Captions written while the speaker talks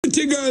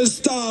pretty girl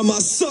storm, I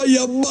saw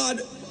your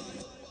bad.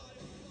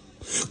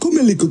 Come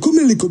a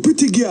little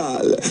pretty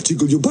girl.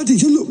 Jiggle your body,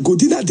 you look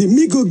good in the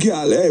migo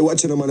girl. Hey,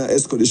 watching a man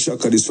Esco the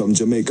Shocker, this from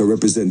Jamaica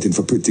representing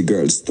for pretty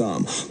girl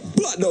storm.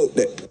 But out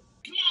there.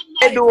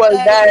 Dual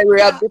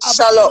diary of the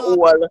shallow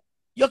hole.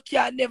 You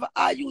can never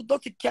argue,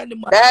 don't you can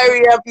man.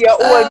 Diary of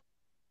your own.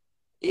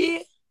 Yeah.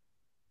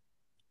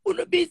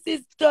 Wanna be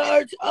this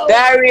third.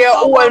 Diary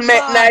of all make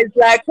nice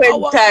like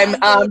when time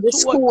the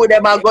school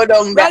them a go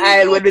down the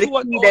aisle with the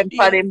key them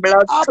for them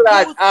blood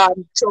clot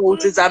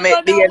trousers and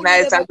make be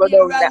nice and go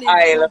down the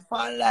aisle.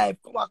 I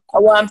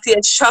want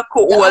to shock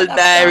all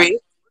diary.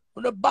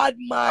 On a bad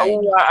mind. I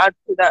would add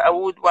to that. I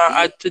would want to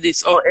add to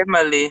this. Oh,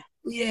 Emily.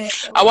 Yeah.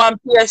 I want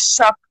to play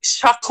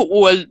shock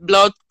all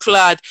blood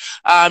clot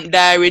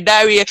diary.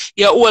 Diary,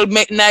 you all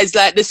make nice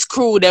like the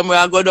screw them where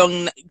I go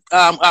down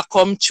I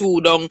come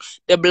through down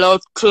the blood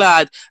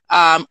clot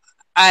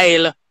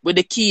aisle with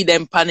the key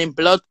them panning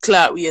blood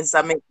clot ways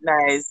I make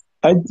nice.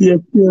 I take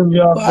care of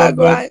your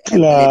blood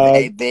clot.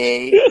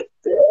 Baby.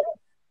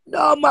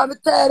 No man, I'm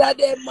tired of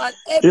them man.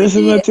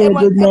 Every day,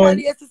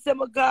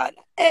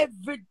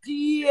 every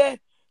day.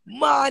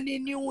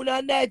 Morning, noon,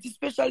 and night,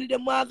 especially the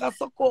maga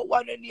support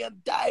one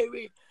named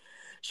Diary.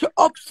 She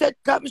upset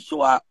because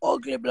show her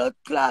ugly blood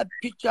clot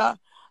picture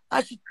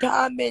and she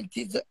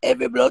tormented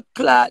every blood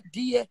clot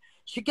day.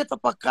 She get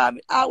up and call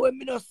me, when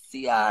me not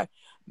see her.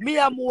 Me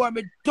and more,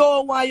 me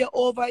don't want you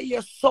over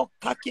here so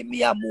cocky,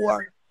 me and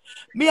more.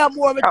 Me and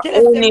more, me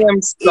tell you,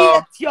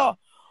 eat you.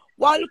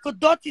 One little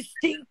dirty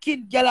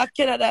stinking girl of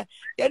Canada,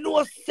 you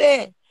know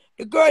say,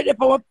 the girl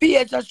up on my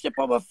page and she up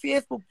on my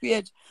Facebook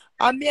page.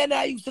 And me and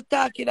I used to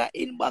talk in the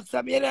inbox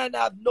and me and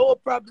I have no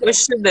problem.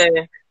 What's she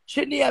there?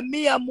 She near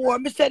me and more.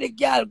 Me said the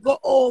girl go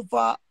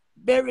over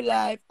Berry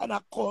Life and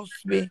cost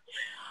me.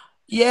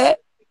 Yeah?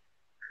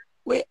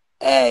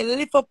 Hey,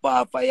 lift up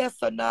off for you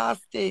so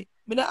nasty.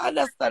 Me not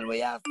understand what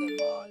you're saying,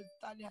 balls,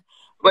 Tanya.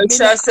 When she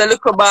say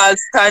look about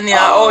Tanya,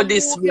 all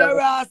this way.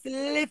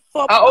 Lift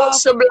up I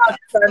also black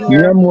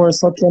Tanya. Yeah, more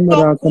such a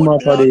mother come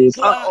out for this.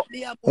 A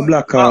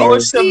black car. I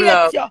also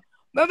black.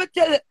 Let me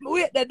tell you,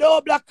 wait, the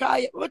door black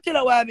eye. Let me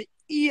tell you why I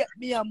eat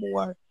me and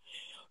more.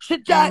 She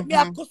joined me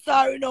a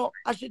cussar, you know,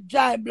 and she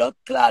joined blood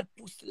clot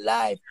Puss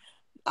life.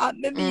 And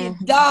me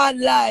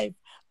down life.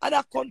 And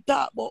I come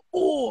talk about,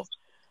 oh,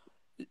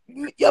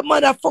 your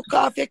mother fuck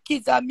off your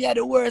kids and me are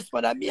the worst,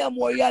 man. And me and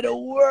more, you are the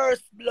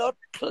worst blood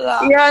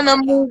clot. Yeah, no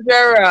move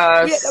your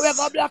ass. Wait, we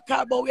got black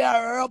car, but we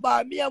are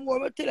rubber. Me and more,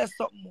 let me tell you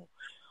something more.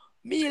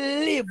 Me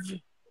live,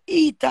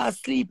 eat and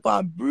sleep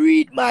and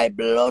breathe my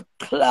blood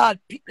clot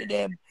pick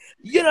them.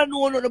 You don't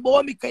know nothing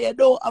about me because you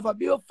don't have a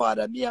big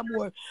father, me and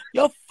more.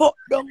 You fuck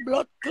down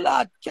blood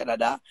clot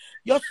Canada.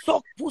 You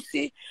suck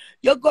pussy.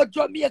 You go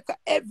Jamaica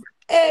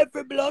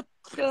every blood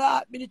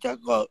clot minute you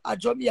go at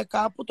Jamaica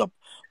and put up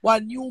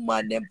one new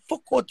man, them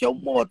fuck out your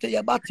mouth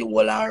your body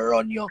will and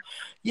run you.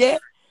 Yeah?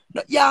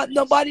 No, yeah,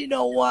 nobody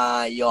know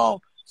why you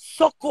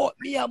suck out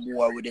me and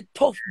more with the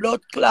tough blood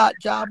clot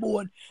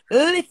jawbone.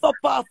 Lift up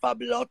off a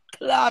blood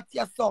clot,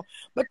 you so.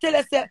 But tell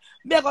you, say,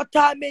 me go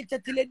torment you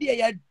till the day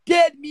you're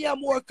dead, me and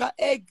more, cause,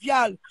 hey,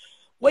 girl,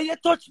 when you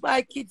touch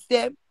my kids,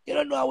 them, you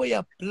don't know what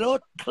your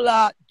blood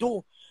clot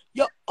do.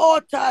 You're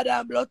outer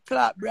than blood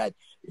clot, bread.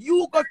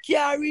 You go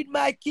can't read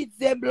my kids,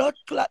 them blood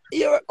clot.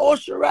 Here, oh,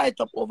 she write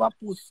up over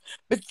Puss.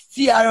 But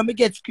see her and me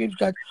get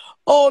screenshot.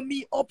 Oh,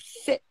 me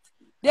upset.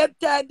 Them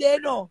time they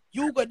know.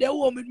 You go, they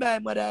home with my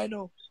mother, I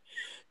know.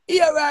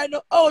 Here I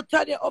know, oh,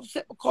 Tanya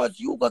upset because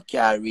you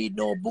can't read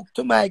no book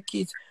to my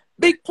kids.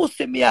 Big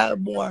pussy me have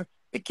more.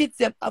 The kids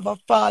them have a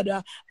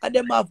father and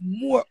them have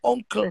more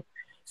uncle.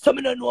 Some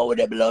don't know what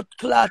the blood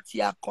clot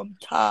you come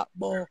talk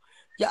about.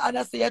 You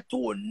understand you're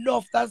too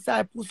enough. That's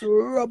why pussy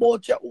rub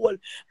out your hole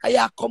and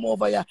you come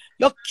over here.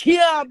 You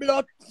can't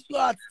blood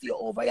clot you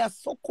over here.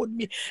 So could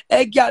me.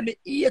 Hey girl, me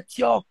eat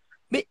you.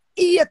 Me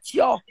eat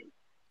you.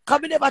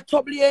 Come me never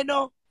trouble you, you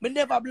know. Me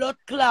never blood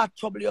clot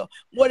trouble you.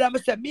 More than me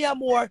say, me and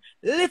more,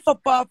 lift up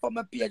off of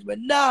my page, me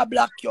nah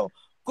block you.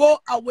 Go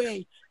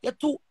away. You're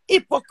too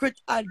hypocrite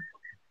and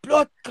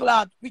blood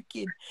clot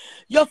wicked.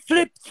 You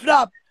flip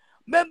flop.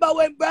 Remember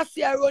when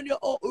Brassy run you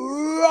out,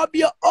 rub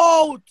you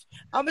out.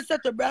 And I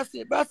said to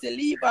Brassy,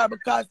 leave her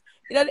because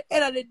at the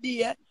end of the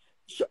day,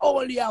 she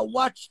only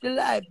watch the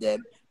live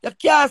them. You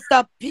can't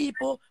stop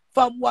people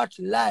from watch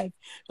live.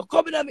 You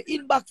come in my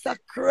inbox and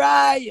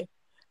cry.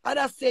 And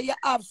I say you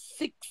have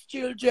 6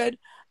 children.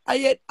 And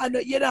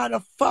you don't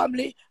have a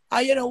family,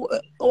 and you don't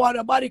want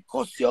nobody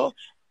cuss you,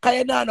 because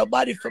you don't have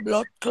nobody for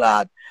blood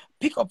clot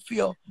pick up for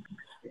you.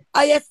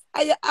 I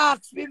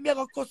ask me,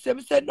 I cuss you.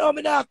 I say, no,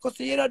 I not cuss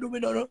you, you don't do me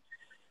no.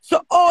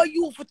 So all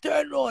you for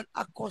turn on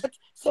a cuss.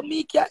 So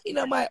me can in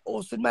my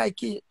house with my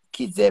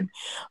kids them,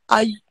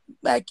 and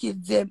my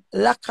kids them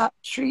lack of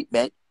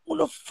treatment. You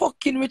no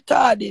fucking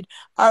retarded,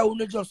 or you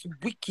no just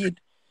wicked.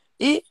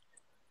 Eh?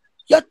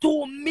 You're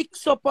too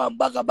mix up and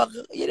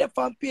bagga. You're the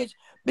fan page.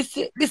 Me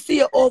see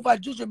you over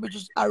Juju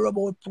Bridges and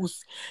about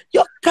Puss.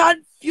 You're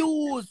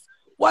confused.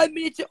 1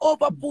 minute you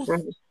over Puss,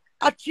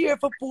 a cheer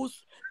for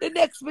Puss. The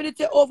next minute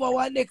you over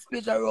one next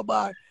page a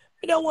rubber.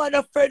 I don't want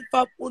a friend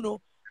from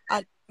Uno.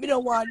 And I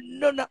don't want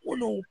none of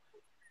Uno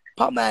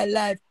for my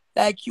life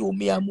like you,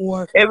 me and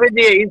more. Every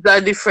day is a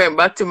different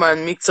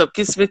Batman mix up.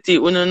 Kiss me tea.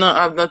 We not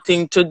have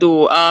nothing to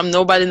do.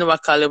 Nobody never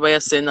call you by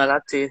saying a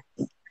latte.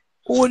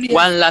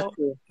 One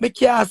latte. Me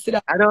can't see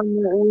that. I don't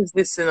know who is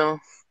this, you know.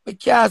 Me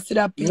can't see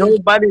that page.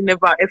 Nobody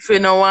never. If you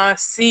don't want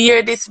to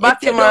see this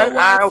Batman,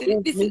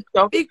 this is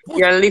up, big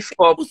you lift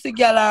up. pussy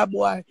girl,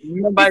 boy.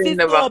 Nobody This is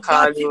never no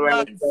call you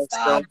right Batman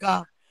now.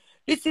 saga.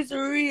 This is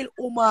real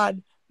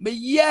woman. But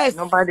yes,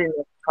 Nobody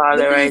never call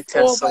you me right niece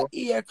over so.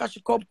 here because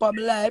she come from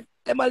live.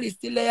 Emily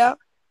still there?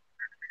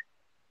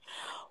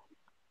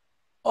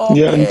 Yeah,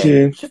 Okay.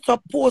 auntie. She's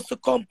supposed to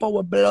come from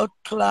with blood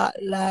clot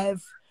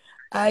live.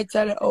 I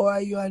tell her, how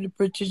are you and the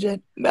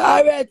precision? Me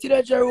alright, you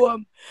know,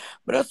 Jerome.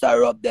 But just I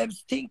rub them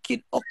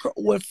stinking okra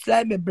old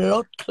slimy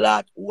blood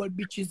clot old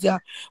bitches here.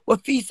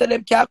 What feast of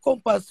them can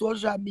come on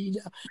social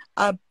media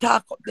and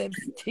talk up them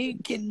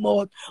stinking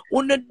mouth.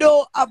 Una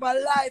don't have a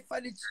life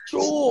and it's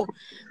true.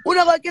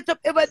 Una gonna get up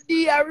every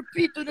day and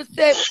repeat to the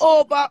same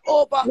over.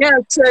 Yeah,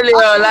 I tell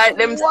you, like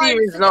them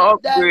series no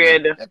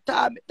upgrade.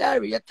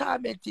 You're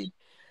tormented.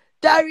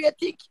 Diary, I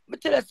think, me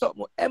tell you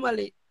something,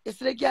 Emily, it's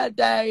the girl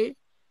Diary.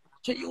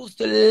 She used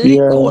to lick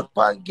out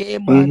on gay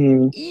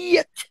man,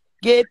 eat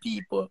gay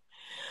people.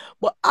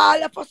 But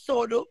all of a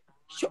sudden,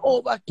 she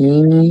over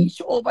Kiki,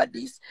 she over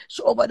this,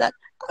 she over that.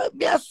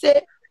 Me I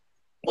say,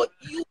 but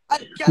you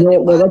and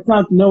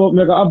Kandyman. No,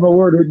 make a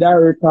word with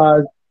Derek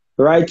because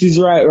right is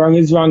right, wrong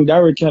is wrong.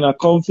 Derek cannot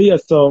come for you,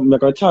 so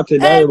make a chat to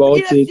Derek about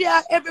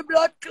it. Every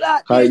blood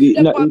clot,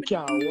 It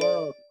can't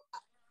work.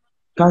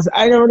 Because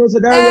I never know the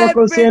Derek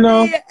was saying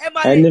now.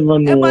 I never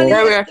know.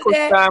 Derek could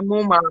start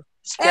mama.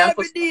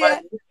 Every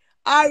day.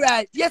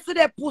 Alright,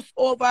 yesterday Puss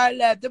over her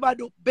left. They might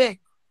do big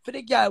for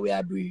the girl we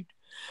are breed.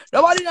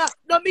 Nobody not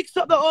mix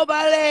up the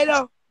overlay,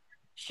 no.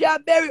 She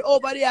and Berry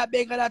over there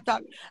big and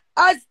attack.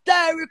 As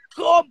Diary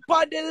come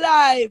on the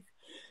live,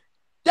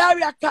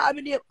 Diary call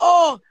me name.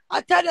 Oh,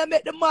 I tell you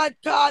make the man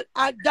call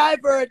and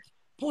divert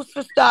Puss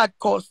to start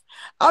cuss.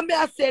 And me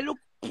I say, look,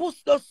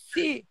 Puss to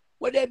see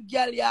what them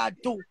girl you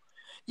do.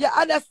 You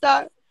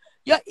understand?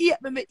 You eat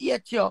me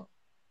eat you.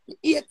 You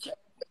eat you.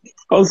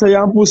 Also, you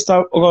have Puss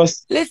to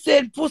August.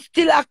 Listen, Puss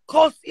still a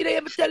cuss. You don't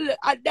even tell you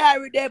I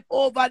Diary them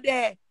over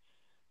there.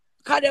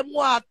 Because them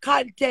want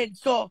content.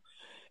 So,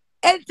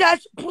 enter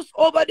Puss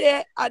over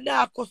there and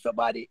now cuss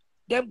somebody.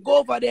 Them go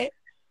over there.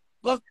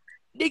 Go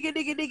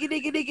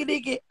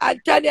diggy. And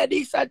Tanya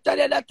this and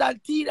Tanya that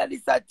and Teena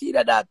this and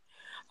Teena that.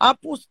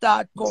 And Puss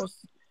start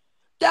cuss.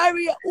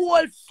 Diary, you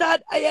all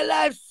sad and your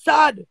life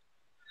sad.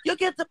 You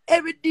get up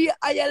every day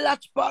and you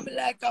latch for me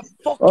like a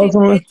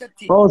fucking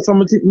entity.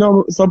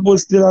 No,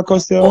 Puss still a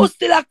cuss you. Puss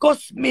still a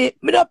cuss me.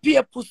 Me not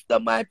pay Puss to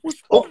my Puss.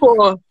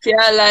 Oh,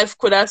 your life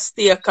could have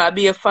stayed because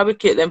be a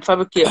fabricate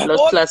blood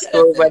clots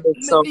over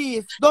it. So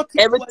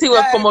everything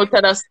will come out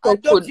of the stuff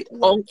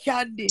could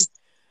candy.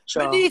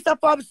 My niece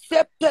from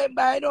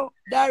September, you know,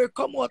 Diary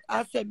come out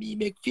and say me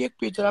make fake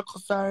picture of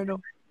cuss her, you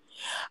know.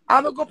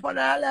 I'm going to go on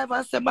her live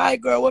and say, my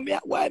girl,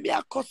 why me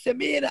a cuss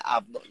me and I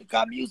have nothing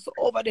because I'm used to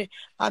over there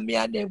and me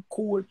and them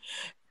cool.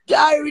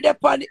 Diary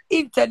up on the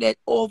internet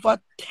over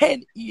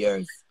 10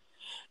 years.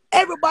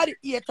 Everybody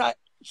hate her.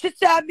 She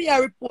said me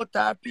a report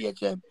her page.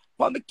 For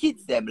my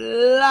kids, them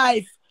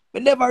life.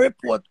 Me never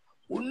report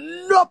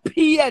no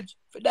page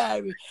for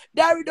Diary.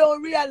 Diary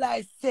don't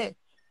realize, say,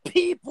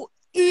 people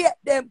hate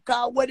them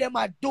because what them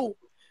a do.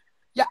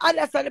 You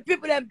understand? The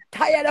people them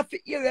tired of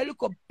it here.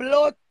 Look at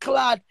blood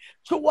clot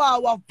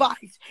chihuahua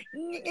voice.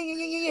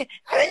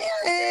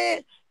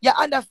 You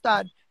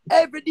understand?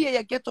 Every day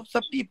you get up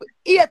some people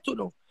here to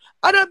know.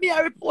 I don't mean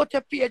I report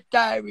a page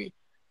Diary.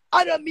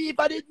 I don't mean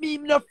but it mean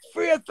I'm not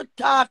afraid for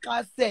talk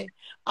and say.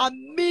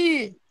 And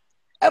me,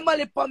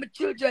 Emily for my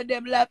children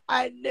them life.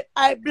 I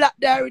black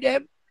Diary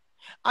them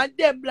and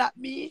them black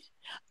me.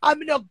 I'm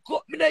not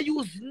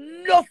use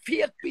no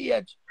fake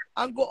page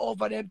and go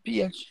over them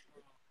page.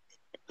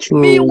 True.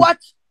 Me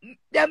watch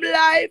them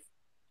live.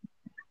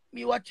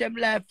 Me watch them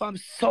live from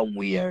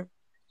somewhere.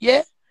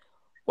 Yeah?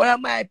 One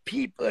of my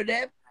people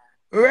them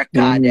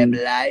record them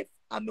live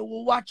and me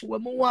will watch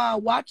when me want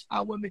to watch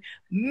and when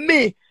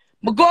me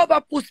go over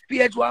Puss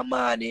page one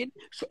morning.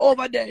 So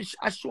over there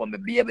I show me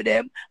baby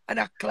them and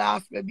a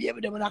class me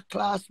baby them and a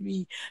class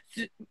me.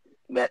 So,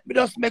 me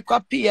just make a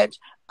page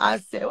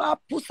and say,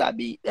 well, Puss I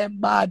beat them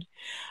bad.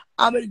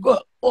 I'm going to go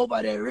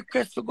over there,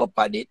 request to go up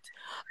on it.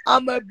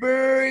 I'm going to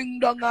bring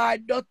down our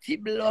dirty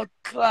blood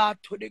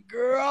clot to the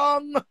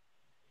ground.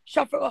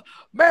 Shuffle,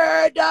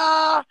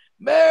 murder.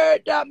 Me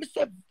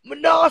say,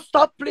 no,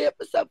 stop playing.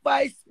 Me say,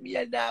 vice me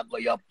and now go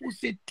your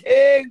pussy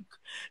think.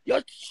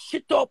 You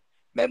shit up.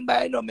 Remember,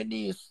 I know my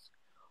niece.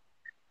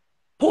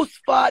 Puss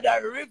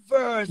father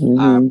reverse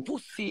our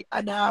pussy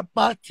and our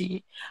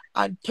body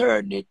and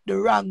turn it the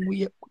wrong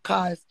way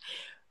because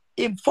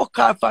him fuck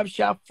her from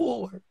she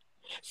 4.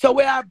 So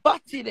where our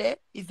body there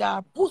is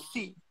our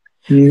pussy.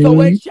 So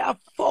when she a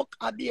fuck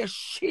and be a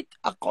shit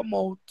a come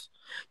out.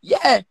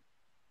 Yeah.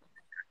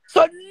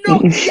 So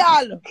no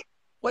y'all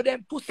When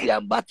them pussy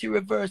and body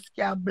reverse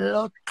can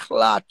blood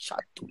clot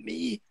chat to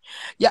me.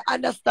 You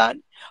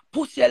understand?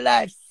 Pussy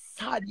life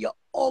sad, you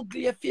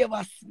ugly, if you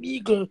ever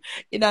smeagol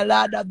in a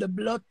lot of the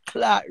blood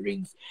clot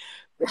rings.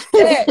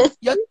 Say,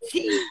 your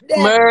teeth there.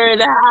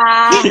 Murder.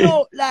 You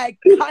know, like,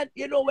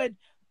 you know when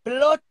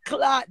blood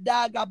clot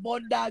dog a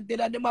bun dog, then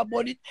and them a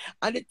bun it,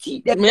 and the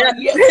teeth them Me go, I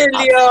yes,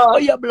 tell for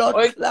you. your blood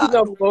Oh, clot.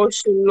 no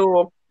bullshit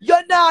low.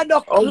 You're not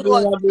no Ugly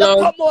clothes. You blood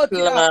come out in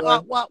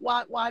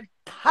clot. one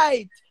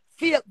tight,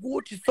 fake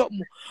Gucci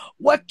something.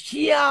 What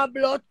can't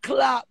blood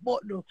clot but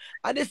no.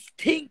 And the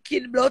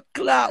stinking blood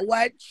clot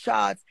white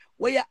shorts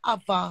where you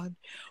have on.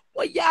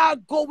 Where you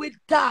go with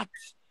that?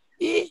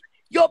 Eh?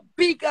 Your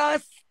big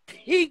ass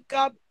stink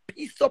and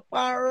piece up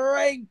and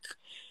rank.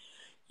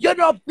 You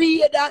not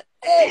be that.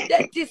 Hey,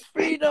 dentist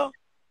free now.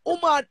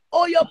 Woman,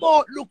 all your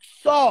mouth looks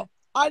so.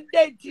 And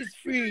dentist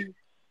free.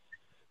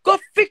 Go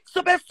fix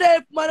up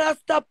yourself, man, and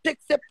stop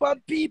texting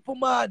from people,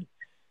 man.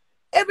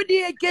 Every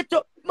day you get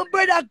up, my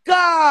brother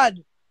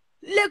God.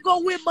 Let go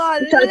with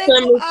man, let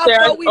go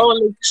after we.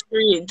 Only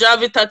three.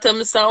 Javita tell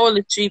me say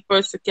only 3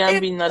 person can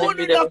If be in the uno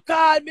video. no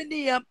call me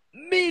name,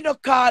 me no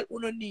call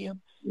uno name.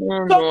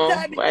 No,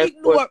 Sometimes no, I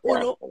ignore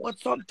uno, but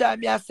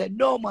sometimes I say,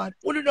 no man,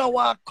 uno no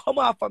want to come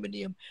off of my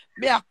name.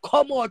 Me I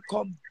come out,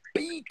 come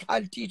beat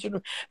and teach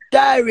you.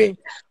 Diary,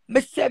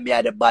 me say me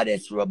are the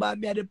baddest rubber,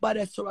 me are the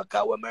baddest rubber,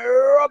 because when me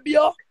rub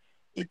you,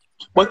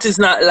 but it's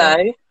not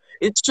lie.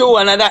 It's true,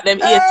 and that them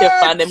hate you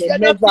for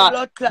them.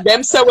 Never.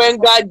 Them say when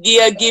God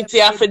give a gift, you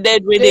have to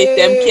dead with it.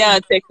 Them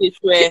can't take it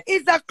away.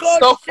 It's a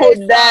So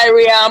could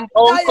diarrhea and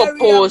Uncle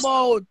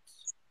Post.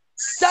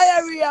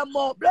 Diarrhea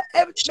mouth.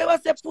 Never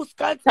say Puss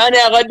can't.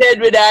 Tanya go dead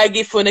with her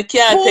gift when you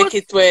can't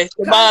take it away.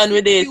 She born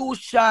with it.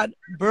 Constitution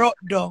brought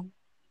down.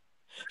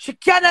 She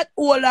cannot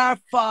hold her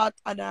fart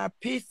and her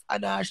piss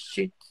and her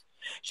shit.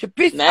 She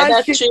piss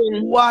and shit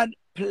in one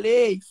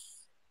place.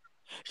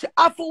 She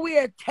have to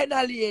wear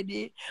tenor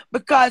lady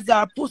because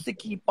her pussy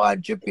keep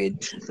on dripping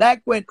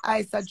like when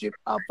ice a drip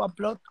off a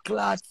blood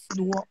clot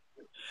snow.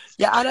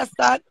 You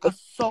understand? The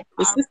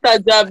sister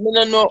job, me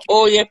don't know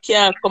how you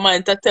can come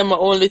and tell me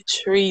only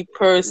 3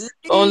 person.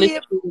 Only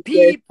 3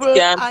 people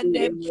and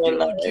them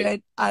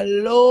children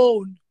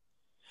alone.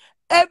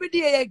 Every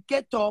day you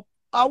get up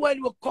and when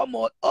you come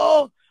out,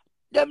 oh,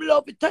 them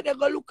love it, Tanya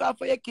go look out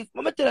for your kids.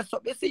 Mama tell you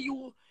something. They say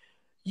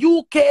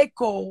you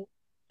Keiko,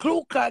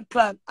 Klu Klan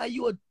Klan, and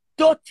you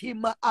dirty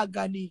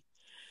mahogany.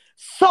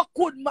 So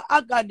good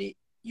mahogany.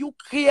 You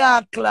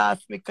can't class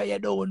me because you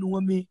don't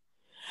know me.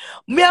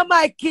 Me and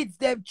my kids,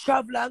 them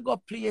travel and go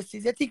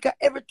places. You think of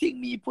everything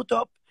me put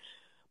up?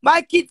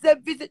 My kids,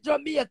 them visit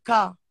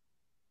Jamaica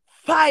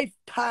 5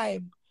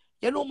 times.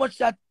 You know how much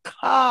that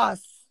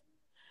costs?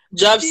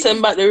 Job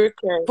send back the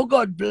record. For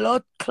God,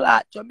 blood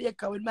clot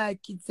Jamaica with my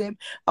kids, them.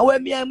 And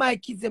when me and my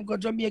kids, them go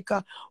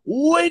Jamaica,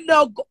 we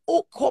now go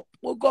hook up,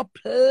 we go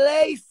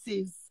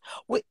places.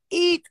 We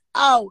eat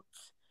out.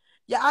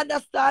 You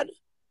understand?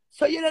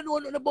 So you don't know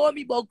nothing about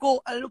me, but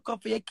go and look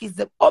out for your kids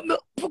them. Or me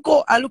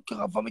go and look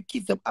out for my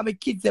kids them. And my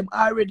kids them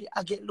already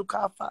I get look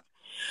after.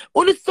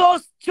 Only so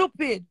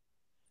stupid.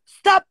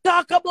 Stop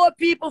talking about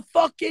people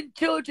fucking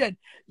children.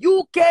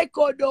 You can't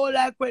go down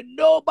like when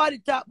nobody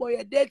talk about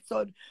your dead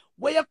son.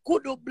 Where you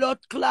could do blood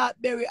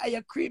clot bury and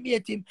you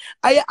cremate him.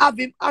 And you have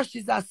him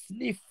ashes a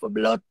sniff for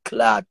blood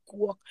clot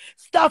coke.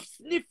 Stop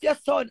sniff your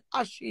son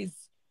ashes.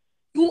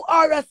 You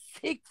are a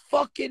sick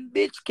fucking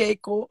bitch,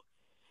 Keiko.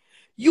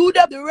 You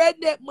the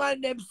redneck man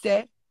them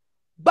say,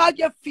 bag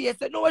your face.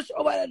 I know what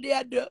over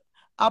there do.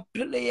 I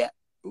play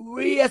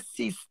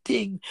racist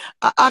thing.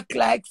 I act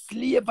like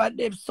slave and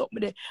them something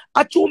there.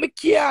 I told me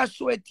can't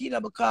show it Teena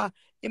because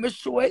if I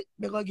show it,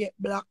 I'm gonna get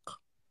black.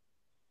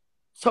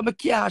 So I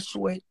can't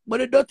show it. But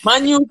the dirty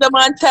man use them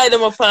and tie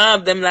them up and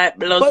have them like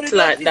blood clot.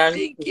 But the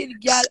dirty thinking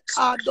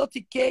girl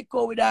dirty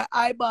Keiko with her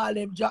eyeball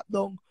them drop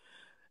down.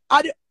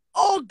 And the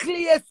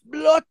ugliest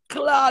blood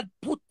clot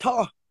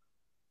putter.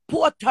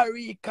 Puerto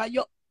Rico,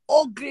 you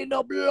ugly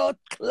no blood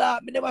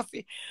clot. Me never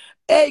see.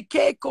 Hey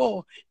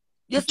Keiko,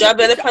 you see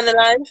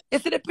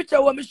the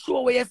picture when me show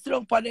where you sit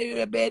on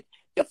the bed.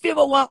 You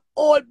feel one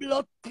old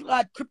blood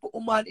clot crippled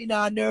woman in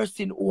a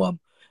nursing home.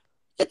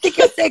 You think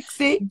you're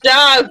sexy?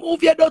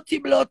 Move your dirty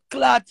blood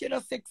clot. You're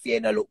not sexy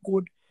and you look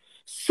good.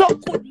 So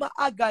good my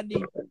agony.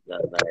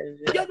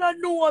 You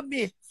don't know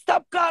me.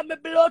 Stop calling me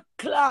blood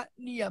clot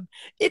name.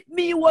 If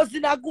me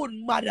wasn't a good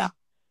mother.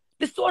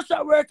 The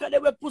social worker they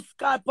will put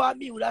scarf on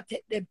me would have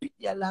take them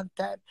pity a long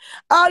time.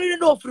 I don't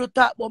know if you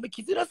talk about my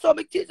kids. You know so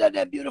my kids are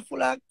them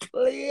beautiful and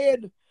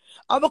clean.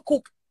 I'm a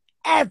cook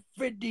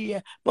every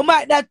day. But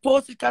might not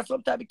post it because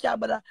sometimes I can't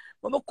bother.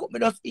 But I cook me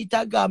just eat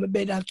and go on my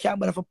bed and can't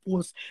bother for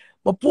post.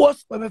 But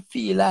post when I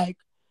feel like.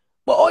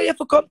 But oh you have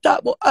to come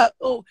talk about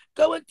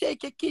go and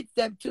take your kids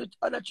them to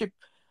on a trip.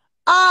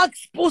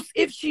 Ask Puss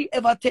if she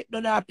ever take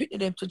none of her picnic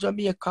them to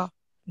Jamaica.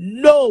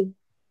 No.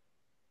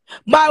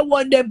 My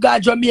one them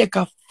got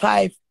Jamaica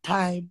 5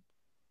 times.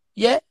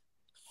 Yeah?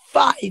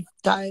 5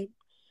 times.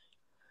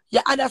 You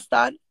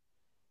understand?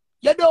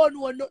 You don't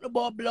know nothing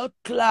about blood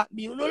clot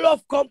me. You don't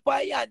love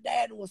company and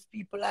diagnose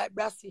people like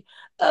Brassy.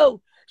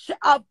 Oh, she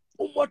have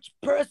too much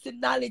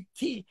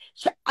personality.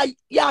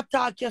 You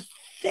talk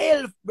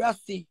yourself,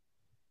 Brassy.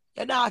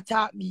 You not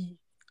talk me.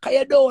 Because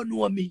you don't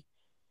know me.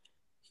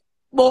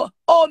 But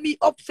me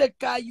upset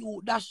cause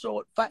you that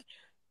short fight.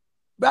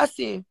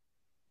 Brassy,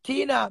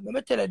 Teena, let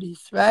me tell you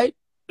this, right?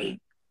 When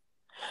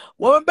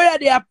my brother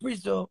they at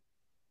prison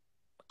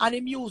and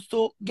him used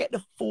to get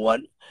the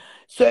phone,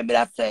 so I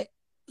made say,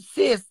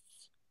 sis,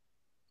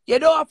 you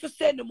don't have to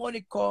send the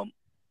money come.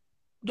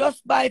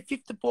 Just buy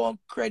 £50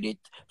 credit,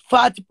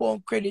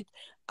 £40 credit,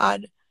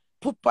 and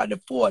put on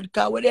the phone.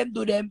 Because when them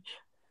do them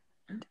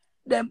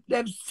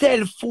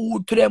sell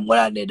food to them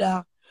one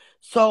another.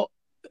 So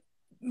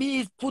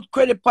me put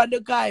credit on the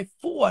guy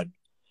phone.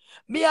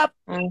 Me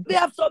did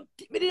have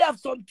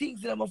some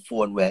things in my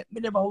phone where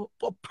me never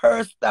put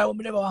personal,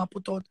 me never want to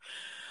put out.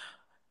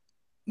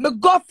 Me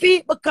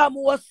Guffy become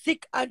was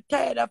sick and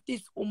tired of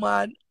this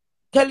woman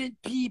telling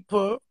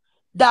people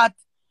that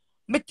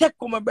me take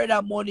my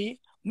brother money,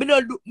 me no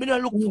look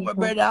for my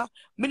brother,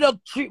 me no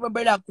treat my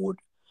brother good.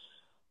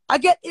 I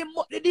get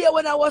the day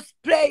when I was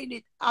playing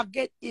it, I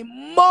get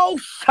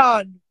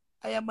emotion.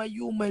 I am a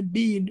human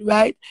being,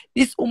 right?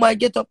 This woman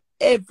get up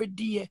every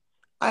day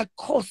and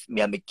cuss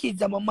me and my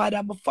kids and my mother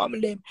and my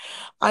family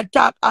and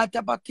talk all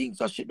type of things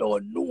so she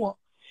don't know.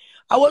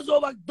 I was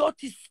over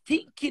dirty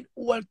stinking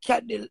old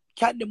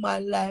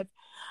Kandyman life.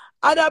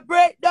 And I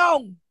break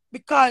down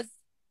because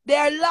they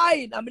are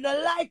lying. I mean,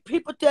 I like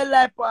people tell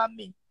lie for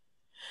me.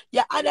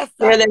 You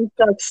understand? Yeah, them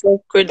chat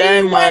fuck with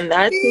them, man.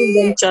 I think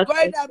them chat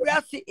going to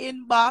Brassy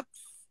inbox,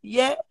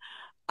 yeah,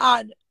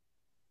 and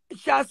she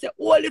said,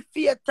 holy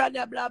fear,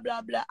 Tanya, blah,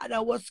 blah, blah. And I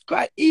was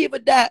crying.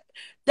 Even that,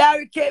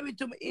 Dari came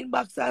into my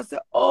inbox and said,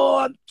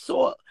 oh,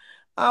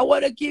 I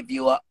want to give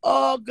you a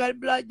hug and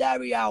blah,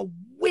 Dari, are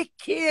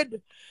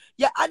wicked.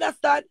 You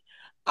understand?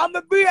 I'm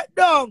a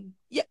breakdown.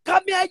 You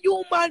come here,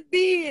 human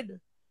being.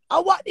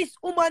 And what this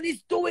woman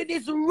is doing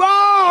is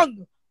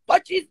wrong.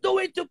 What she's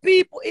doing to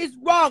people is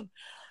wrong.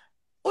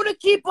 Uno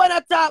keep on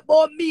a talk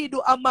about me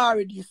do I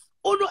marry this.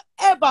 Uno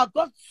ever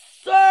go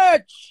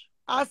search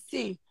and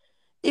see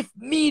if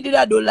me did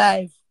I do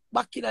live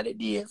back in the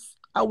days.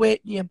 I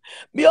wait them.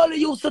 Me only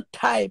used to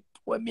type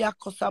when me a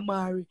cuss a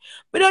marry.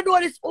 Me don't know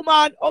this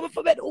woman. Or me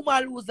forget the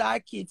woman lose her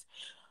kids.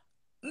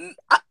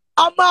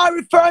 I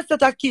marry first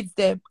that her kids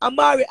them. I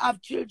marry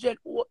have children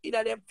who in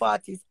them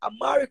 40s. I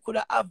marry could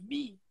have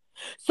me.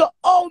 So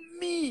all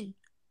me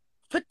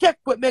to take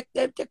with make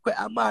them take with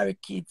I marry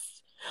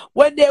kids.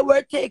 When they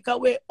were taken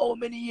away how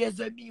many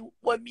years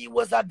when me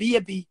was a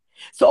baby.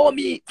 So all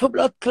me for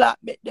blood clot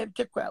make them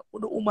take away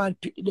the woman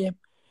pick them.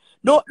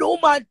 No, the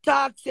woman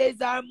talk says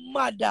her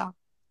mother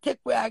take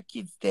away her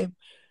kids them.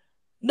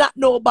 Not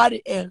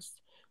nobody else.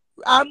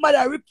 Our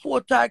mother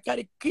report her because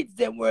the kids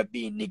them were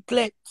being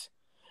neglected.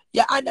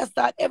 You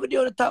understand? Every day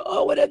on the time,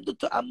 oh, what them do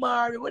to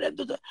Amari, what them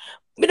do to...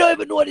 Me don't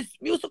even know this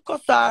music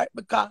cuss her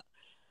because,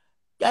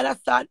 you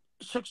understand?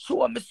 She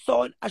show my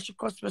son and she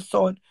cuss my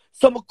son.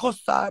 So I cuss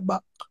her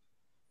back.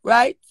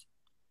 Right?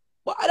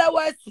 But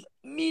otherwise,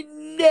 me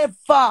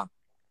never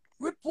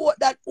report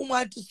that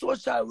woman to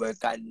social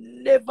worker.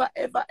 Never,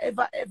 ever,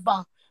 ever,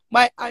 ever.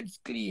 My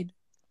hands clean.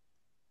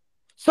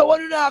 So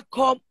when you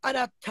come and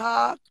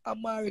attack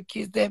Amari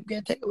kids, them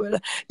get take away.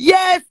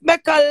 Yes,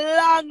 make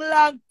a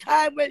long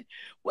time when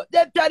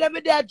them time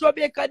they are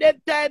Jamaica,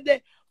 them time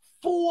the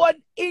phone,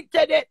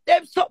 internet,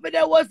 them something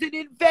that wasn't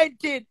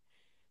invented.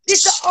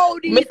 This is all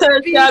these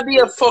people. Be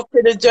a fuck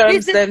with the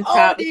germs, This is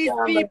all these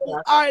people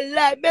are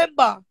like.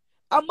 Remember,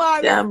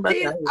 Amari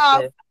still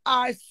have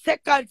our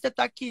second set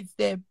of kids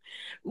them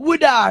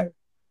with her.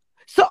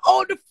 So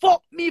all the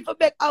fuck me for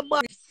make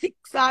Amari 6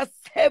 or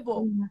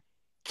 7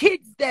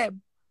 kids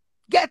them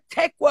get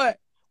tech work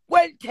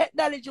when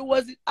technology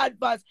wasn't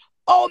advanced.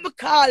 Oh, me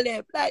call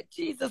them like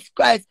Jesus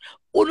Christ.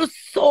 Uno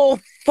so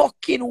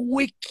fucking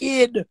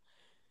wicked.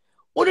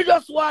 Uno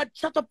just want to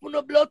shut up on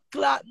the blood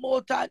clot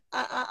mouth and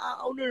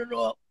don't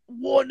know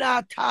what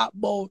not talk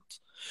about.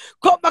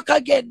 Come back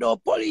again now.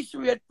 Police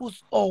raid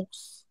Puss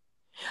house.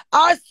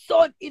 Our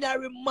son in a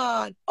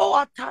remand. Oh,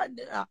 I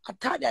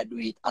Tanya do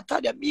it. I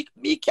Tanya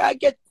me can't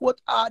get court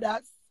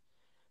orders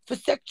for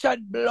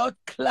section blood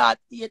clot,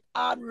 8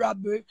 armed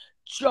robbery,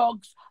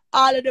 drugs,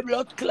 all of the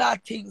blood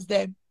clot things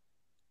them.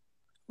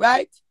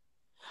 Right?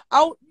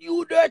 Out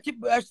you dirty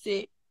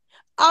mercy.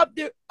 Have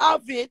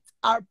it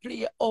or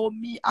play or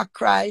me a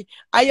cry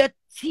and you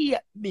tape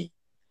me.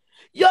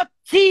 You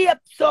tape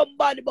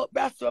somebody, but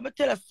brass, I'm gonna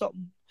tell you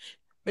something.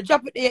 I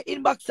drop it in your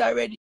inbox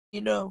already,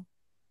 you know.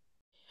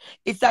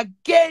 It's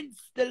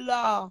against the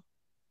law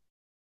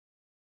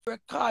to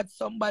record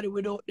somebody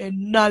without their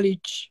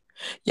knowledge.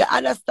 You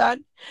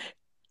understand?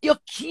 You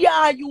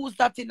can't use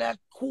that in a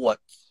court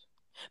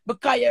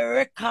because you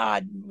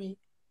record me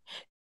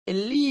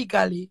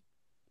illegally.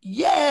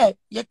 Yeah,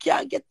 you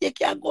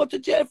can't go to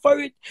jail for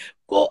it.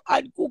 Go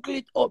and Google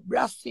it up,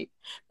 brassy.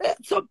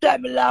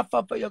 Sometimes I laugh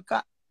at you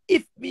because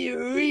if me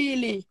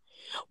really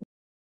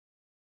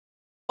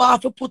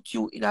want to put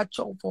you in a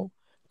trouble,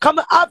 Come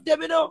have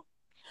them, you know.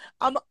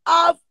 I'm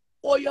have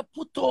all you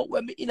put out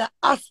when me in a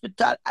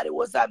hospital and it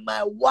was on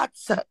my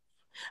WhatsApp.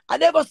 I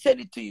never sent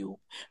it to you.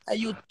 And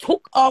you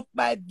took off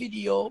my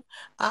video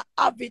and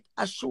have it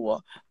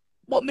assure.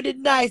 But me did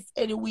nice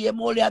anyway.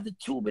 I'm only have the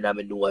tube in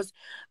my nose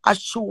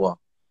assure.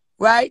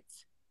 Right?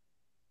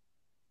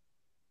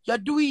 You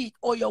do it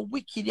or you're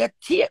wicked. You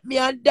take me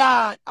and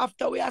down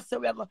after we are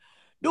saying we're going.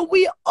 Do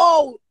we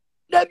all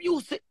them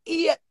used to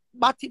eat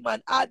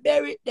Batman? I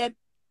buried them,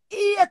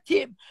 eat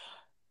him.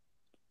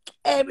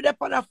 Me up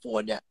on the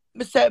phone.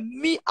 Me say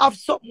me have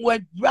something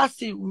with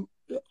Brassy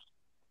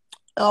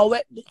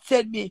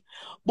said me,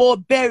 but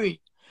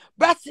berry.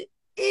 Brassy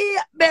eat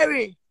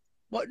berry.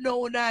 But no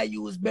one I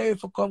use berry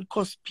for come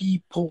cost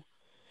people.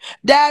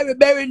 Diary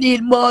berry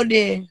need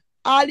money.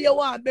 All you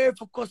want berry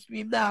for cost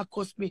me, now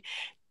cost me.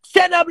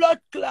 Send a blood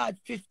clot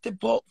 50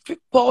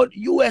 pound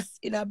US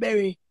in a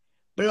berry.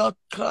 Blood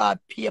clot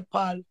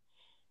PayPal.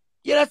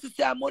 You know to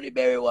say money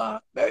berry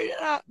want.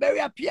 Berry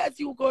appears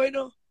you go, you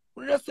know.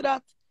 You know see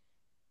that?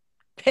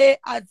 Pay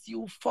as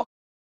you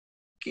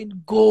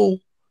fucking go.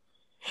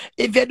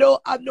 If you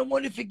don't have no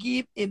money to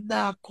give him,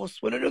 now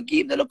cost. When you don't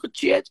give him the local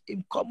change,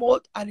 him come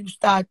out and him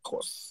start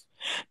cost.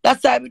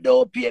 That's why we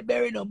don't pay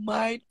berry no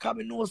mind. Come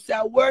and know say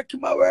I work in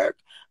my work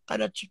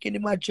and a chicken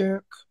in my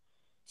jerk.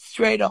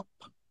 Straight up.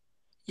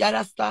 You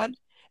understand?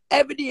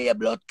 Every day your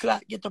blood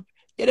clot get up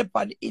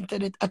on the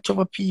internet at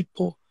other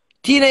people.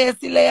 Teena, you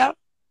still there?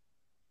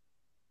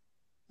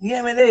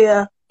 Yeah, me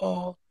there.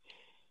 Oh.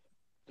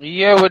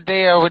 Yeah, we're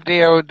there,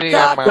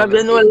 Talk man.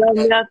 Probably know like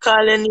me a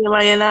call your name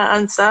and you not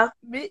answer.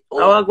 Me, I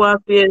was going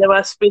to pay them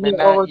a spin Me it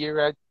not out. hear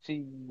a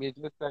thing. Me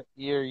just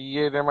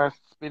hear them a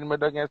spin me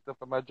down and stuff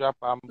and my drop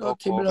and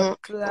buck nothing up.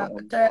 blood clot.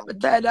 I'm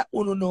tired that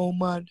uno know,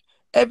 man.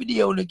 Every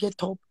day I wanna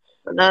get up.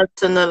 Not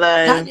to no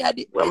lie. Tanya,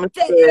 When me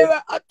say,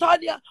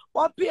 Tanya,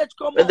 one page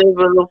come we up.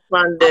 never look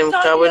on them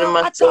because we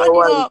don't say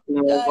one thing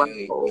or one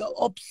Diary, thing. you're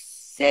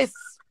obsessed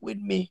with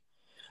me.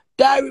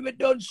 Diary, me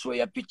don't show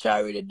your picture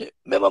already.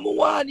 Remember me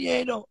one here,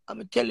 you know.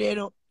 I'm tell you, you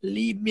know,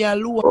 leave me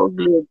alone.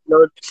 Ugly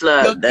blood You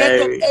clot get up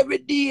diary. every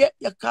day,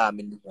 you call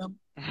me.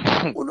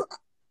 Uno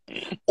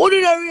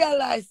don't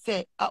realize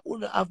say I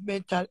uno have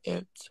mental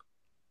health.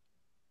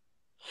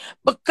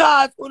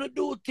 Because uno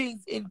do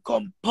things in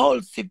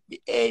compulsive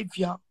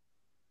behavior.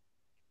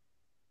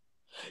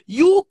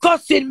 You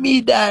cussing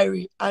me,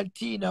 Diary, and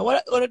Teena. What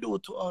are you gonna do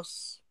to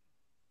us?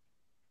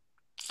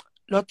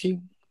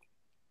 Nothing.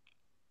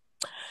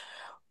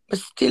 I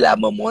still have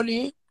my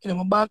money in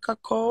my bank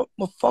account.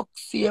 My fuck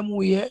same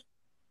way.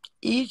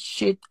 Eat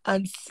shit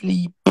and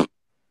sleep.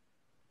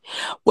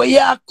 What you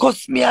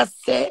cuss me I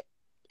say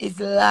is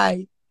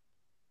lie.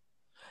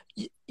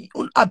 You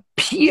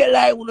appear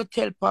like you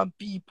tell pan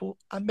people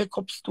and make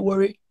up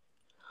story.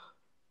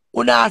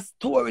 You a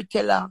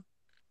storyteller.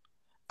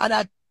 And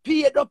I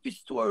paid up his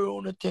story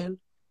you tell.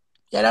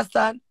 You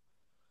understand?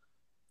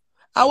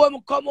 And when I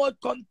come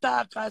out, come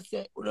talk and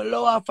say, you know,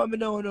 lower for me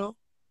now, you know.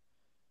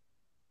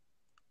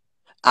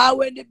 And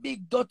when the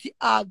big dirty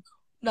hag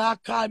now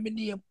call me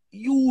name,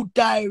 you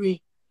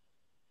Diary.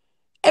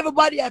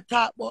 Everybody I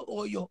talk about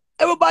oh you.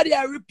 Everybody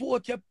I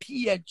report your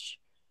page.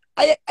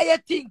 I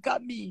think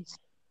of me.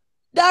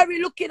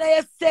 Diary looking at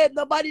you said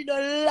nobody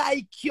don't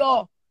like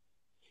you.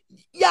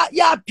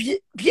 Yeah,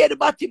 pay the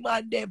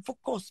Batman them for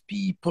cuss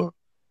people.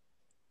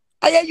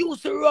 I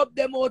used to rub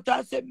them out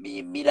and say,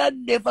 me that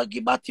never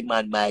give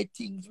Batman my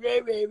things.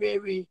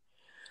 Very.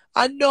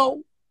 And now,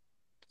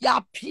 you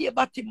pay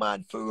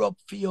Batman for rub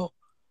for you.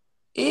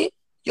 Eh?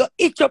 You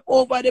itch up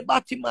over the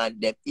Batman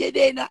them. You're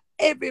there in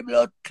every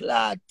blood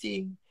clot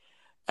thing.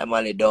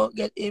 Emily don't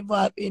get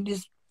involved in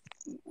this.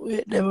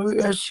 Wait,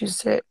 as she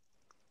said.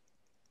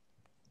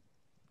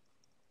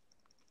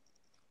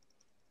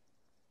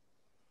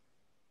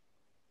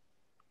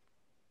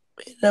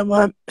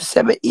 Man,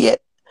 78.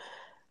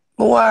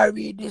 I want to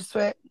read this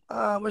way.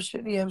 What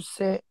should name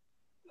say?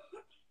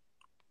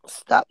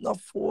 Stop no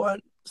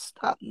phone.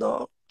 Stop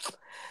no.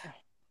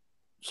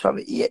 So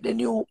me eat the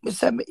new. Me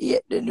say me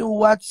eat the new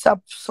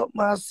WhatsApp.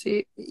 Something I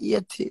say me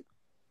eat it.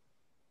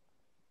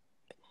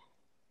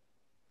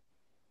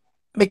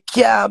 Me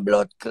can't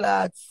blood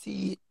clot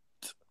see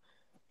it.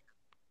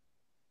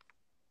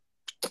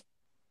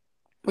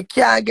 Me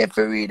can't get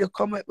to read the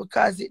comment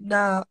because it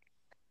now.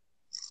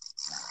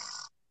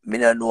 Me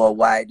don't know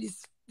why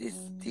this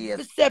thing.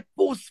 Me say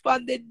Puss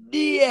from the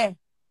day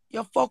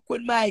you fuck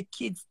with my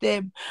kids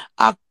them.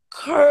 I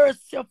curse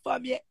you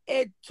from your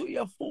head to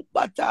your foot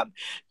bottom.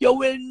 You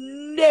will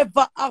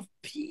never have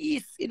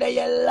peace in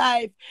your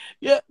life.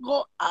 You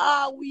go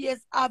always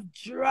have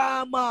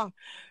drama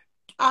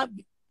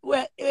and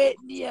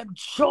name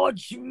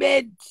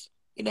judgment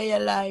in your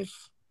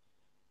life.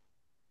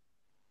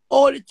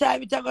 All the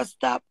time it's gonna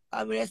stop.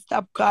 I'm gonna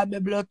stop calling my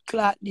blood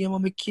clot name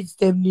and my kids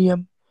them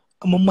name.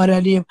 And my mother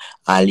name,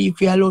 I'll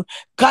leave you alone.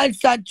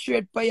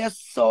 Concentrate on your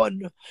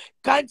son.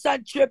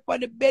 Concentrate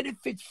on the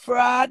benefit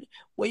fraud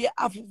where you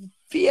have to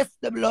face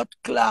the blood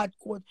clot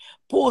code.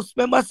 Post,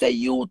 remember say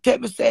you tell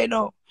me say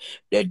no.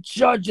 The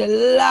judge, the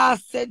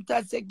last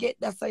sentence you get,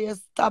 that's how you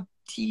stop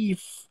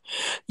thief.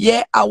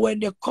 Yeah, and when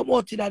they come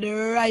out in the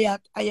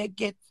riot, I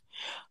get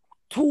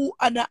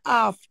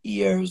 2.5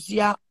 years,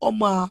 yeah,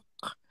 Omar.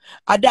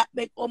 And that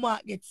make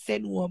Omar get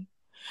sent home.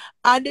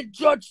 And the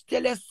judge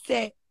tell us,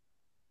 say,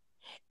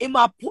 he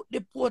might put the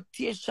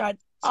deportation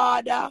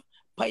order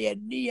by your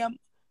name.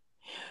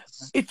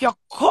 If you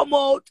come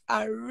out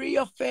and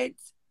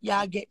reoffense,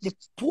 you get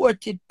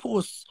deported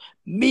Puss.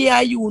 Me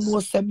and you know,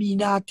 say me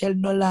not tell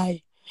no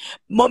lie.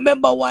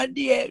 Remember one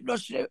day, no,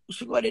 she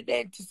go to the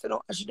dentist, you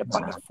know, and she on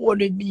the phone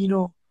with me, you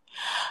know.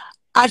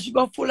 And she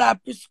go full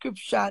of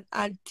prescription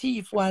and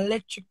teeth one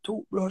electric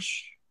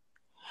toothbrush.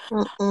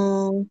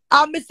 And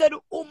me said, the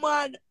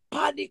woman,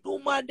 panic,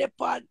 woman, they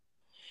pan.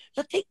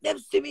 You think them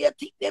see me,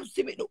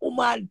 the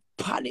woman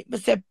panic. Me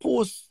say,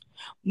 Puss.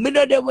 Me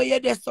know them where you're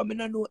there, so me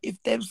don't know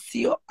if them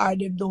see you or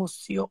them don't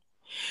see you.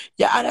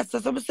 You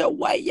understand? So me say,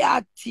 why you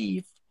a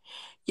thief?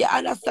 You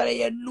understand?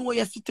 You know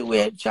your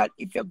situation.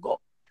 If you go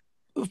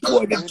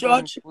before the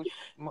judge,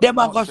 them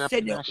are going to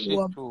send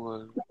you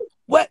home.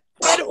 When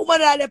the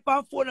woman are left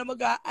on phone, I'm going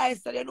to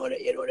Iceland.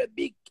 You know the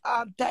big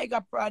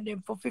tiger prawn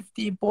them for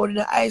 15 pounds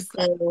in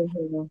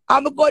Iceland.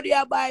 I'm going to go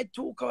there buy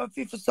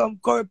 2.50 for some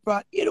curry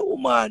prawn. You know,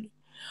 woman,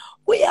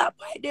 we are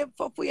buy them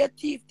for your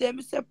teeth.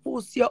 Them say,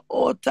 Puss, you're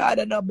out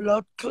than a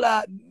blood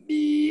clot.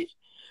 Me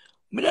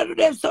don't do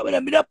them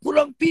something. Me don't pull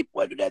on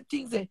people do them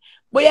things.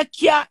 But you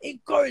can't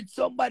encourage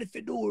somebody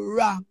to do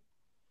wrong.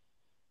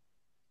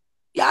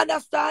 You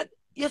understand?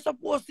 You're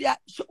supposed to,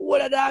 she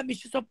older than me,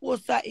 she's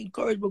supposed to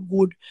encourage me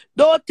good.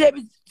 Don't tell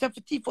me for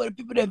the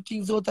people them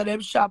things out of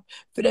them shop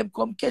for them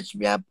come catch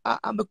me and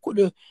me could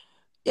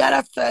you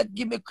understand,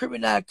 give me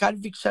criminal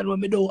conviction when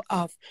me don't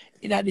have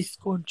in this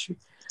country.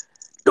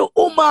 The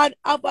woman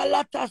have a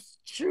lot of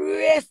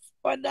stress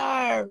on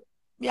her.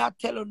 Me I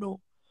tell you no.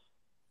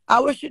 I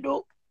wish you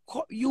do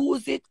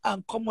use it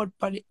and come out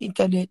on the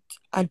internet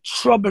and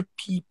trouble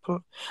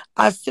people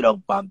and sit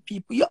down on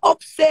people. You're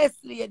obsessed,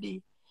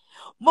 lady.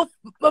 My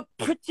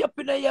pretty up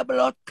in your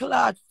blood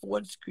clot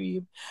phone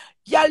scream.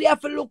 Y'all you have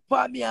to look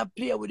for me and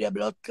play with your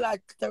blood clot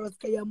because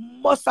you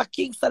must have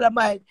kings of the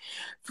mind.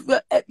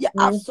 You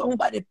have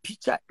somebody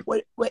picture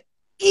where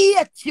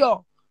eat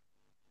you.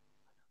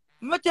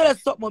 Me tell you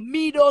something,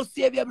 me don't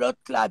save your blood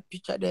clot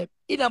picture them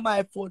in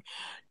my phone.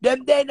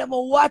 Them then them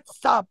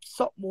WhatsApp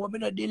something when me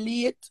not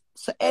delete.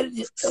 So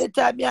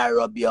anytime I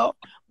rub you,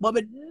 but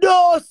me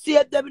don't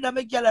save them in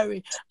my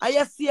gallery. And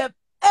you save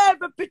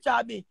every picture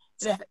of me.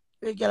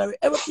 Gallery,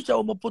 every picture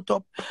I'm gonna put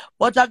up,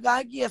 but I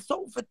gotta give you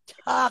something to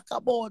talk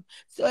about.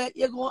 So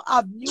you're gonna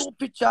have new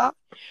picture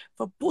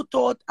for put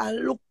out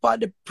and look for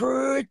the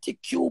pretty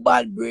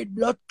Cuban breed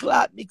blood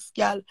clot mix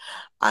girl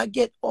and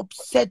get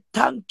upset.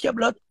 Thank you,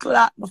 blood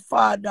clot, my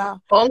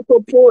father.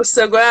 Uncle Puss,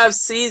 I go have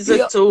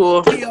Caesar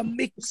too.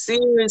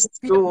 Series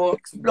too.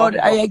 Blood,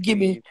 I give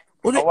me.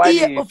 For me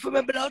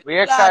blood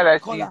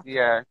clot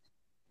color.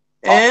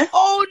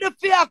 Oh, the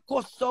fear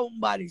cause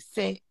somebody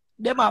say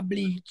them a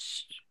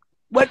bleach.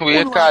 We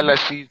call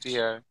her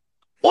easier.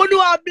 Uno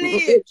a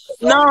bleach.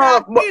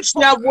 No, but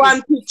she have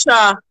one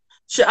picture.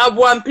 She have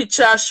one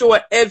picture show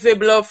every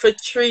blood for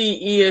 3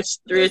 years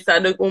straight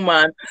at the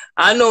woman.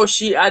 I know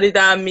she added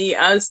on me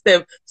and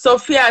Steph. So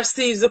fear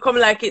sees to come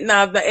like it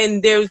now the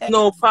end. There's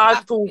no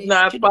part 2,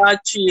 no part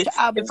 3.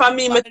 If I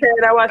mean me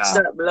tell I watch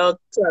that blood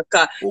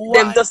tracker.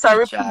 Them just a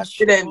repeat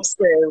to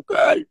themselves.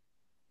 Girl,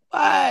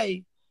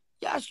 why?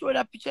 Yeah, show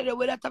that picture the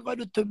way that I gonna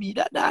do to me.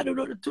 That don't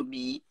do to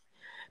me.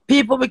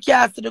 People we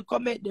can't see the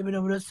comment them, you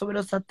know, so we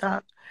just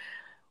attack.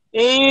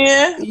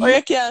 Yeah, or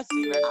you can't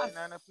see it.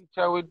 On a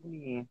picture with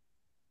me.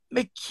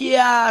 Me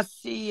can't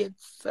see it.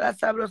 So that's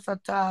how we just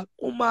attack.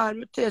 Oh man,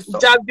 me tell you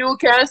something. Job you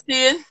can't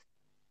see it?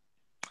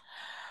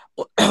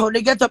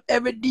 They get up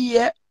every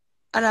day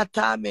and I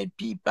torment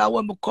people. And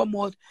when we come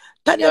out,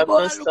 Tanya, go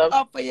and look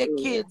out for your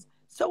kids.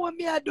 So what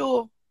me I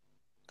do?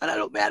 And I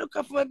look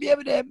out for my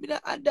baby there. Me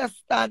don't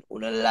understand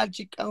on the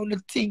logic and on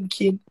the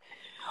thinking.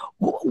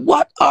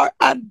 What are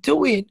I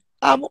doing?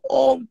 I'm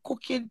home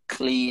cooking,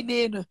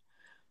 cleaning.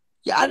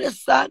 You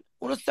understand?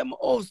 When I say my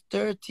house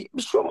dirty,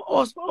 me show my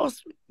house,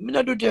 me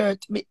not do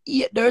dirt. Me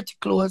eat dirty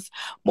clothes.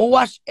 Me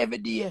wash every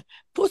day.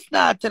 Puss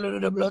not telling you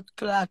the blood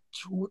clot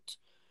truth.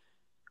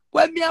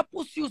 When me and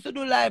Puss used to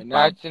do live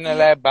not in a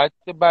live back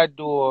to bad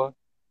door.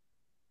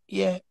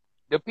 Yeah.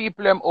 The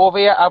people them over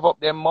here have up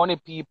them money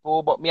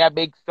people, but me I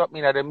beg stop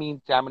me in the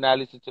meantime and I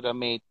listen to the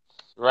mates.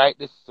 Right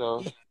this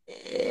so.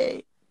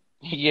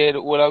 Yeah, the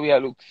older we are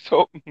look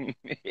something.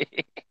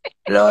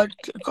 Lord,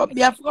 come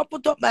me, I forgot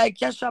put up my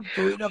cash up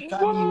too, you know,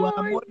 because me want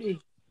money.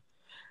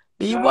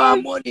 Me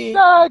want money.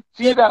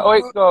 See that how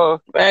it go.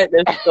 Right,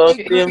 let's go.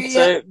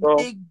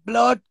 Big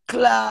blood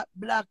clot,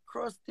 black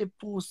crusty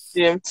Puss.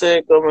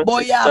 Boy,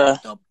 yeah,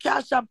 put up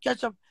cash up.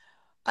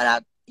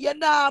 And you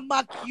know,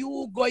 Mac,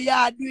 you go,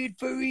 yeah, do it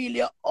for real.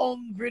 You're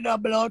hungry in a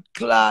blood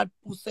clot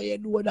Puss, you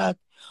know that.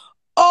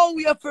 Oh,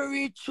 you're for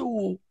reach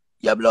you.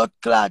 Your blood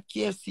clot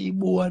KFC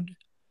board.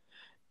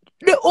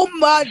 The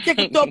woman take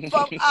it up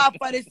from half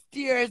of the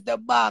stairs, the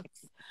box.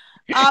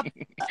 And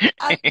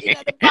in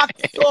the box,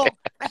 so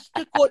I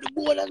stick out the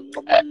bone and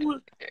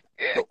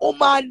the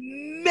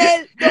woman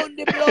melt down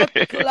the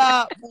blood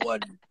clot bone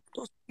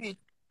to spit.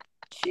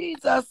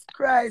 Jesus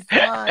Christ,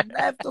 man.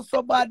 Life to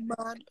so bad,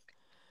 man.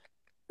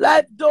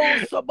 Life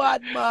down so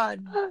bad,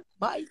 man.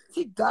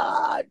 Mighty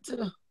God.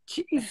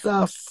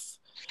 Jesus.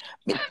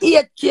 Me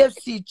eat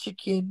KFC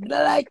chicken. Me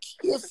not like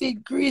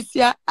KFC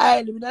greasy and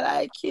oil. Me not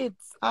like it.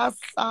 And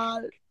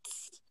salt.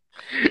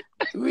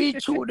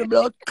 Reach through the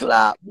blood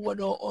clot. Boy,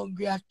 no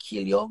hungry I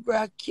kill you. Hungry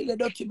I kill you.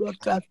 Dirty blood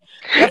clot.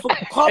 You have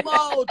to come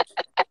out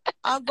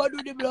and go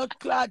do the blood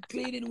clot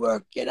cleaning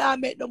work. You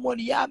don't make no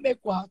money. You make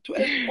what?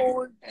 12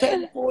 pounds,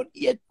 10 pounds,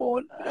 8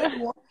 pounds. I don't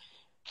know.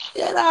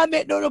 You don't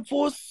make no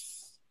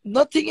Puss.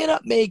 Nothing you're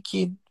not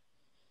making.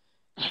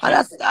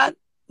 Understand?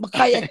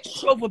 Because you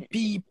trouble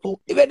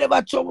people. If you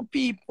never trouble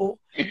people,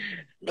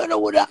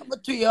 none would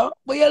happen to you.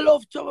 But you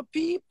love trouble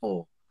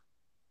people.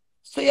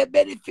 So your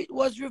benefit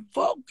was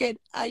revoked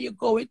and you're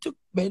going to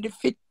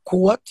benefit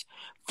court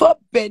for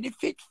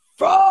benefit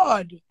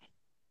fraud.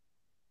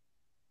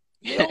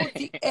 You don't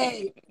think,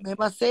 hey,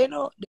 remember say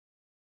no?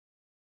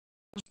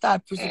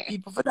 Start prison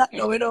people for that,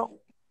 no, you know.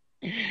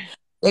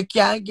 You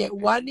can't get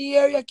 1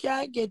 year, you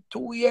can't get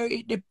 2 years,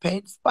 it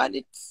depends on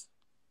it.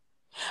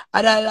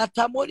 And a lot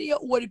of money you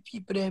owe the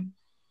people them.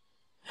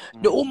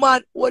 The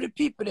woman owe the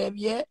people them,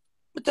 yeah?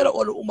 But tell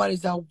you, the woman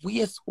is a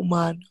waste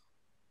woman.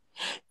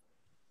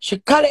 She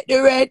collect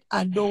the rent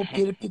and don't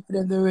pay the people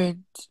them the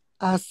rent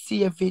and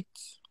save it.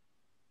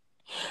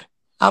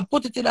 And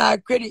put it in her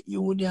credit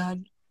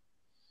union.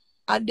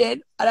 And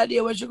then, other day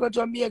when she go to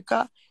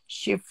Jamaica,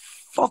 she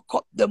fuck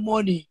up the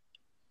money.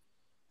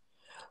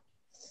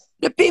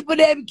 The people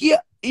them give,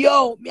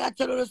 yo, me I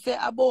tell you to say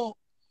about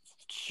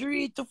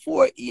 3 to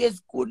 4 years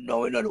good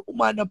now, you know, the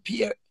woman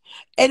appear.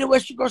 Anyway,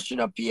 she goes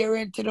to appear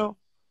rent, you know.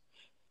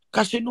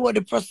 Because she know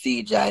the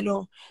procedure, you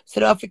know. So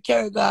they have to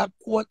carry her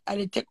court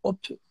and it take up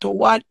to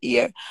 1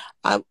 year.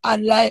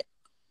 And like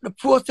the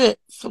process,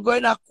 so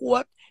going to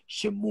court,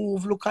 she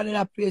move, look at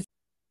that place.